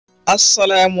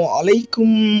Assalamu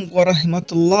alaikum wa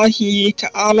rahmatullahi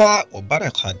ta'ala wa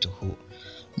barakatuhu.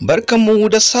 Barkanmu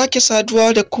da sake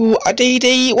saduwa da ku a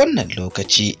daidai wannan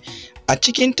lokaci a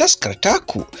cikin taskar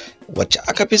taku wacce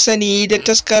aka fi sani da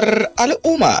taskar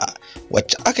al'umma,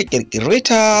 wacce aka ƙirƙire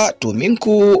ta domin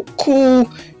ku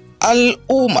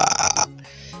al'umma.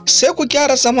 Sai ku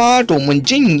gyara zama domin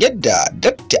jin yadda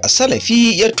Datti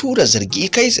Assalafiy ya tura zargi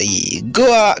kai tsaye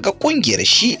ga ƙungiyar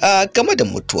Shi'a game da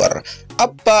mutuwar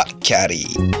Abba Kyari.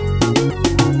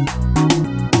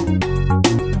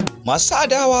 Masu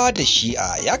adawa da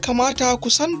Shi'a ya kamata ku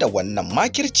san da wannan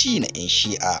makirci na 'yan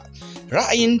Shi'a.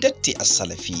 Ra'ayin Datti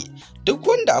Assalafiy: duk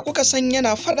wanda kuka san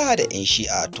yana faɗa da 'yan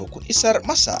Shi'a to ku isar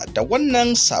masa da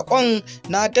wannan sakon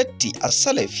na Datti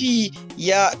Assalafiy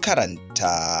ya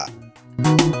karanta.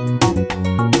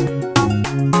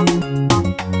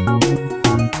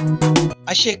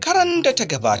 A shekaran da ta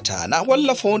gabata na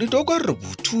wallafa wani dogon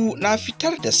rubutu na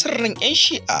fitar da sirrin 'yan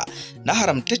Shi'a na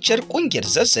haramtacciyar ƙungiyar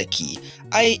zazzaki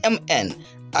IMN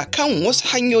akan wasu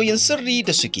hanyoyin sirri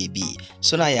da suke bi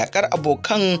suna yakar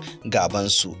abokan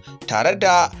gabansu tare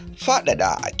da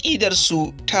faɗaɗa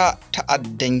aƙidarsu ta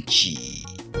ta'addanci.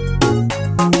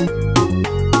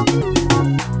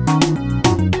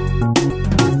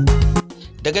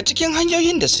 Daga cikin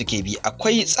hanyoyin da suke bi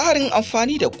akwai tsarin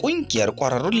amfani da ƙungiyar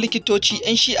ƙwararrun likitoci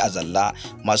 'yan Shi'a zalla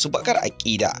masu baƙar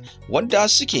aƙida wanda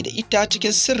suke da ita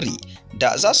cikin sirri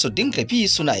da za su dinga bi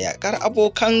suna yaƙar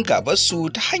abokan gabansu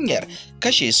ta hanyar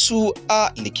kashe su a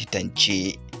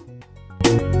likitance.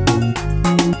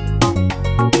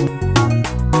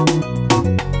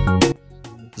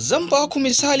 Zan ba ku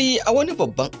misali a wani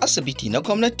babban asibiti na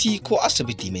gwamnati ko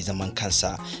asibiti mai zaman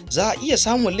kansa za a iya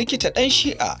samun likita ɗan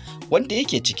Shi'a wanda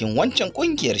yake cikin wancan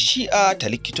ƙungiyar Shi'a ta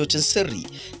likitocin sirri.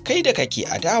 Kai da kake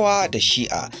adawa da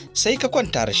Shi'a sai ka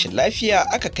kwanta rashin lafiya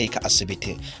aka kai ka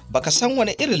asibitin, baka san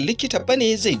wani irin likita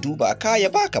bane zai duba ka ya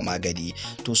baka magani,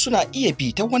 to suna iya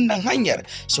bi ta wannan hanyar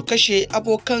su kashe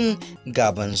abokan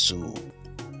gabansu.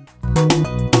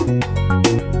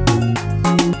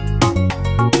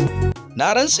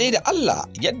 Na rantse da Allah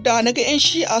yadda naga 'yan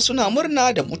Shi'a suna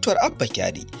murna da mutuwar Abba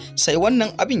Kyari, sai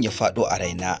wannan abin ya faɗo a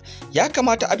raina. Ya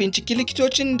kamata a binciki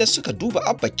likitocin da suka duba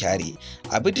Abba Kyari,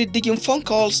 a bi diddigin phone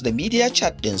calls da media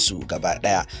chat ɗinsu gaba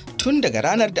ɗaya tun daga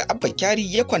ranar da Abba Kyari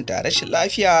ya kwanta rashin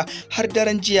lafiya har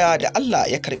daren jiya da Allah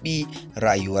ya karɓi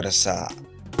rayuwarsa.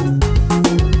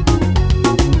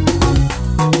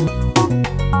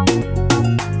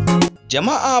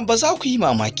 Jama'a ba za ku yi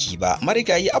mamaki ba,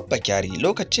 marigayi Abba Kyari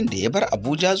lokacin da ya bar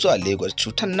Abuja zuwa Lagos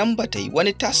cutar nan ba ta yi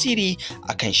wani tasiri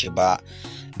a kan shi ba.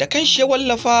 Da kanshi ya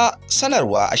wallafa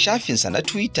sanarwa a shafinsa na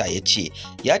Twitter ya ce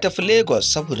ya tafi Lagos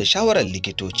saboda shawarar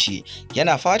likitoci,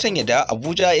 yana fatan ya dawo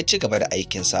Abuja ya ci gaba da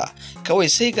aikinsa. Kawai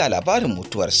sai ga labarin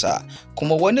mutuwarsa,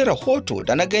 kuma wani rahoto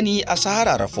da na gani a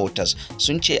Sahara Reporters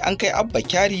sun ce an kai Abba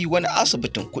Kyari wani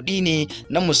asibitin kuɗi ne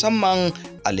na musamman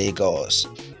a Lagos.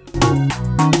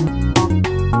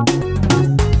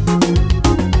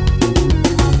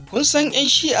 Kun san 'yan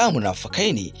Shi'a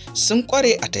munafukai ne, sun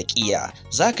kware a taƙiya.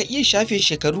 Za ka iya shafe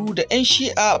shekaru da 'yan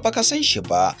Shi'a baka san shi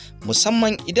ba,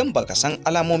 musamman idan baka san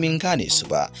alamomin gane su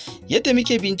ba. Yadda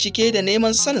muke bincike da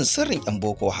neman sanin sirrin 'yan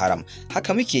Boko Haram,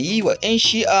 haka muke yi wa 'yan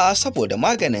Shi'a saboda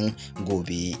maganin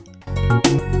gobe.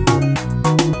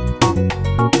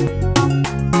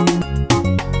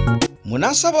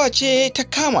 Munasaba ce ta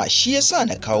kama, shi yasa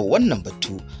na kawo wannan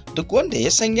batu. Duk wanda ya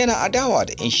san yana adawa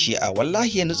da 'yan Shi'a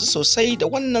wallahi ya nutsu sosai da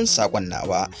wannan sakon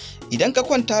nawa. Idan ka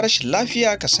kwanta rashin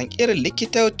lafiya ka san irin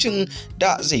likitocin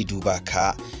da zai duba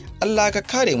ka. Allah ka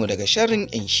kare mu daga sharrin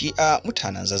 'yan Shi'a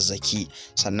mutanen zazzaki,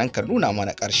 sannan ka nuna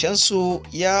mana ƙarshen su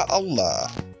ya Allah.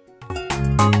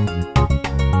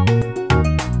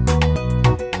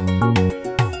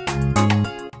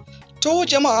 To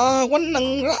jama'a,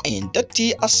 wannan ra'ayin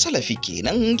Datti Assalafiy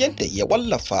kenan yadda ya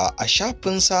wallafa a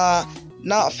shafinsa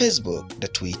na Facebook da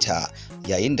Twitter,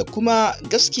 yayin da kuma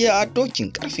Gaskiya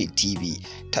Dokin Karfe TV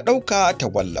ta ɗauka ta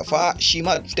wallafa shi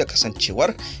ma da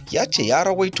kasancewar ya ce ya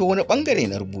rawaito wani ɓangare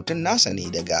na rubutun nasa ne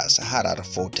daga Sahara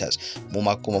Reporters. Mu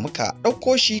ma kuma muka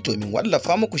ɗauko shi domin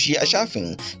wallafa muku shi a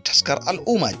shafin taskar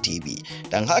Al'umma TV,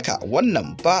 don haka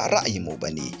wannan ba ra'ayinmu ba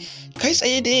ne. Kai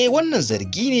tsaye dai wannan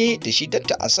zargi ne da shi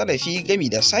Datti Assalafiy gami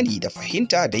da sani da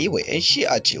fahimta da yi wa 'yan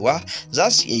Shi'a cewa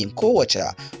za su iya yin kowace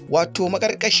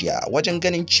maƙarƙashiya wajen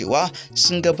ganin cewa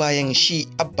sun ga bayan shi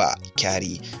Abba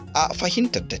Kyari a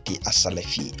fahimtar Datti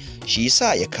Assalafiy. Shi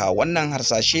yasa ya kawo wannan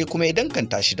harsashe kuma ya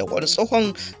danganta shi da wani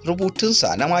tsohon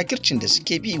rubutunsa na makircin da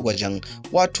suke bi wajen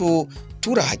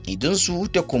tura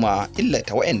haƙidinsu da kuma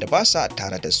illata waɗanda ba sa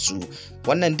tare da su.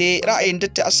 Wannan dai ra'ayin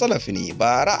Datti Assalafiy ne,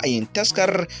 ba ra'ayin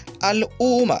taskar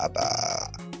al'umma ba.